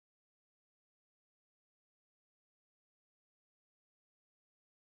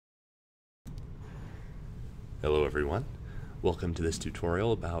Hello everyone, welcome to this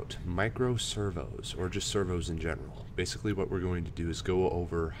tutorial about micro servos, or just servos in general. Basically what we're going to do is go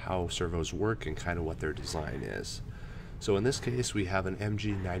over how servos work and kind of what their design is. So in this case we have an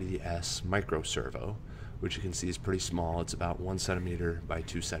MG90S micro servo, which you can see is pretty small. It's about 1 centimeter by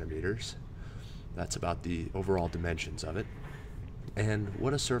 2 centimeters. That's about the overall dimensions of it. And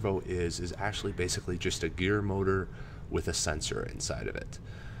what a servo is actually basically just a gear motor with a sensor inside of it.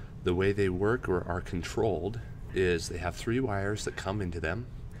 The way they work or are controlled is they have 3 wires that come into them.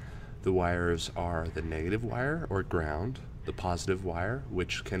 The wires are the negative wire or ground, the positive wire,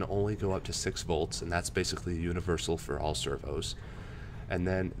 which can only go up to 6 volts, and that's basically universal for all servos, and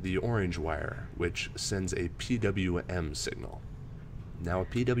then the orange wire, which sends a PWM signal. Now a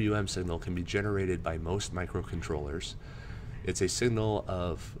PWM signal can be generated by most microcontrollers. It's a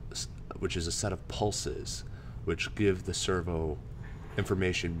signal which is a set of pulses which give the servo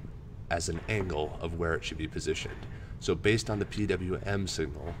information as an angle of where it should be positioned. So based on the PWM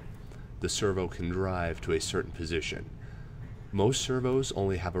signal, the servo can drive to a certain position. Most servos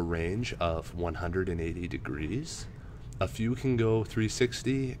only have a range of 180 degrees. A few can go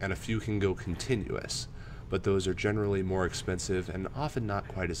 360 and a few can go continuous, but those are generally more expensive and often not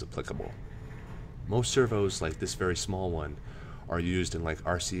quite as applicable. Most servos, like this very small one, are used in like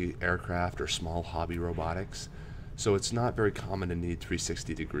RC aircraft or small hobby robotics. So it's not very common to need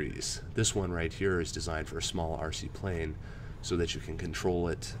 360 degrees. This one right here is designed for a small RC plane so that you can control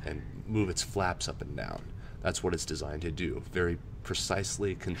it and move its flaps up and down. That's what it's designed to do, very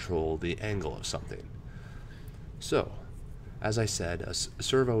precisely control the angle of something. So, as I said, a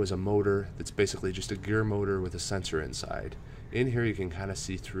servo is a motor that's basically just a gear motor with a sensor inside. In here you can kind of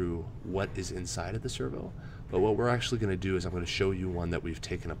see through what is inside of the servo, but what we're actually going to do is I'm going to show you one that we've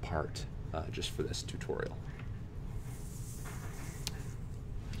taken apart just for this tutorial.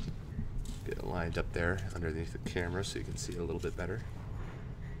 Get it lined up there underneath the camera so you can see it a little bit better.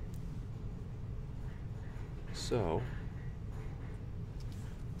 So,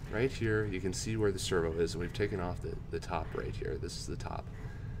 right here you can see where the servo is, and we've taken off the top right here. This is the top.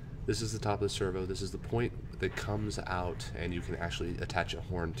 This is the top of the servo. This is the point that comes out and you can actually attach a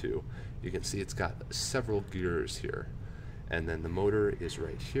horn to. You can see it's got several gears here. And then the motor is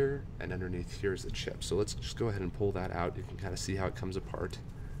right here, and underneath here is the chip. So let's just go ahead and pull that out. You can kind of see how it comes apart.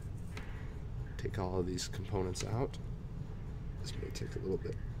 Take all of these components out. This may take a little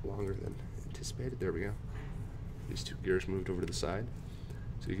bit longer than anticipated. There we go. These 2 gears moved over to the side.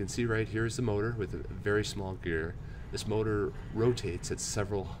 So you can see right here is the motor with a very small gear. This motor rotates at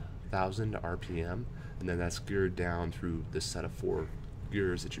several thousand RPM, and then that's geared down through this set of 4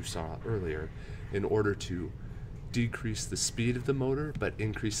 gears that you saw earlier in order to decrease the speed of the motor but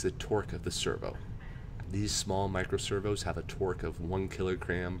increase the torque of the servo. These small micro servos have a torque of 1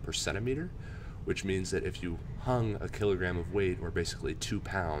 kilogram per centimeter, which means that if you hung a kilogram of weight, or basically 2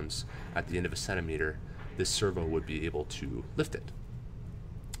 pounds, at the end of a centimeter, this servo would be able to lift it.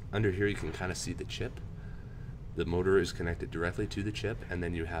 Under here you can kind of see the chip. The motor is connected directly to the chip, and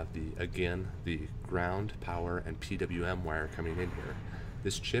then you have the ground, power, and PWM wire coming in here.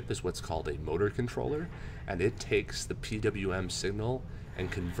 This chip is what's called a motor controller, and it takes the PWM signal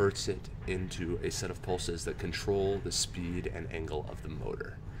and converts it into a set of pulses that control the speed and angle of the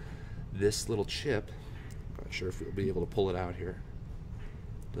motor. This little chip, I'm not sure if we'll be able to pull it out here.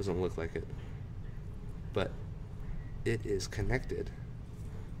 Doesn't look like it. But it is connected.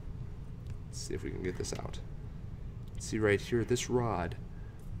 Let's see if we can get this out. See right here, this rod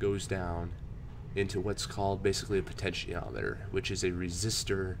goes down into what's called basically a potentiometer, which is a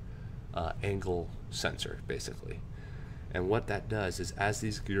resistor angle sensor, basically. And what that does is, as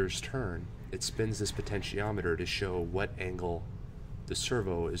these gears turn, it spins this potentiometer to show what angle the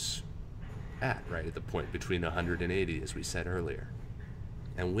servo is at, right at the point between 180, as we said earlier.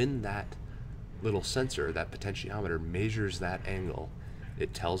 And when that little sensor, that potentiometer, measures that angle,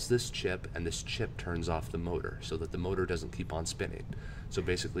 it tells this chip, and this chip turns off the motor so that the motor doesn't keep on spinning. So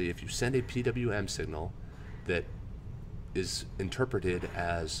basically, if you send a PWM signal that is interpreted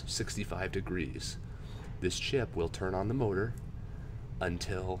as 65 degrees, this chip will turn on the motor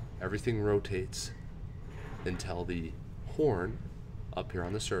until everything rotates, until the horn up here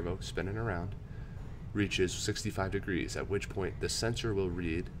on the servo, spinning around, reaches 65 degrees, at which point the sensor will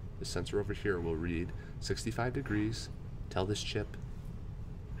read, the sensor over here will read 65 degrees, tell this chip,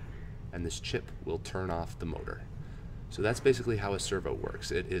 and this chip will turn off the motor. So that's basically how a servo works.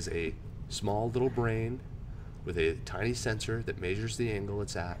 It is a small little brain with a tiny sensor that measures the angle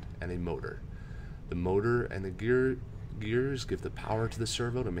it's at, and a motor. The motor and the gears give the power to the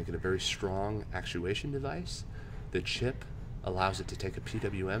servo to make it a very strong actuation device. The chip allows it to take a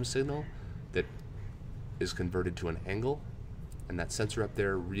PWM signal that is converted to an angle, and that sensor up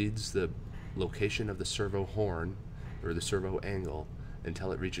there reads the location of the servo horn or the servo angle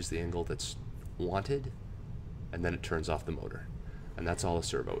until it reaches the angle that's wanted, and then it turns off the motor. And that's all a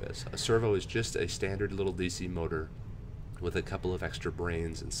servo is. A servo is just a standard little DC motor with a couple of extra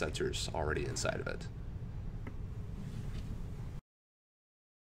brains and sensors already inside of it.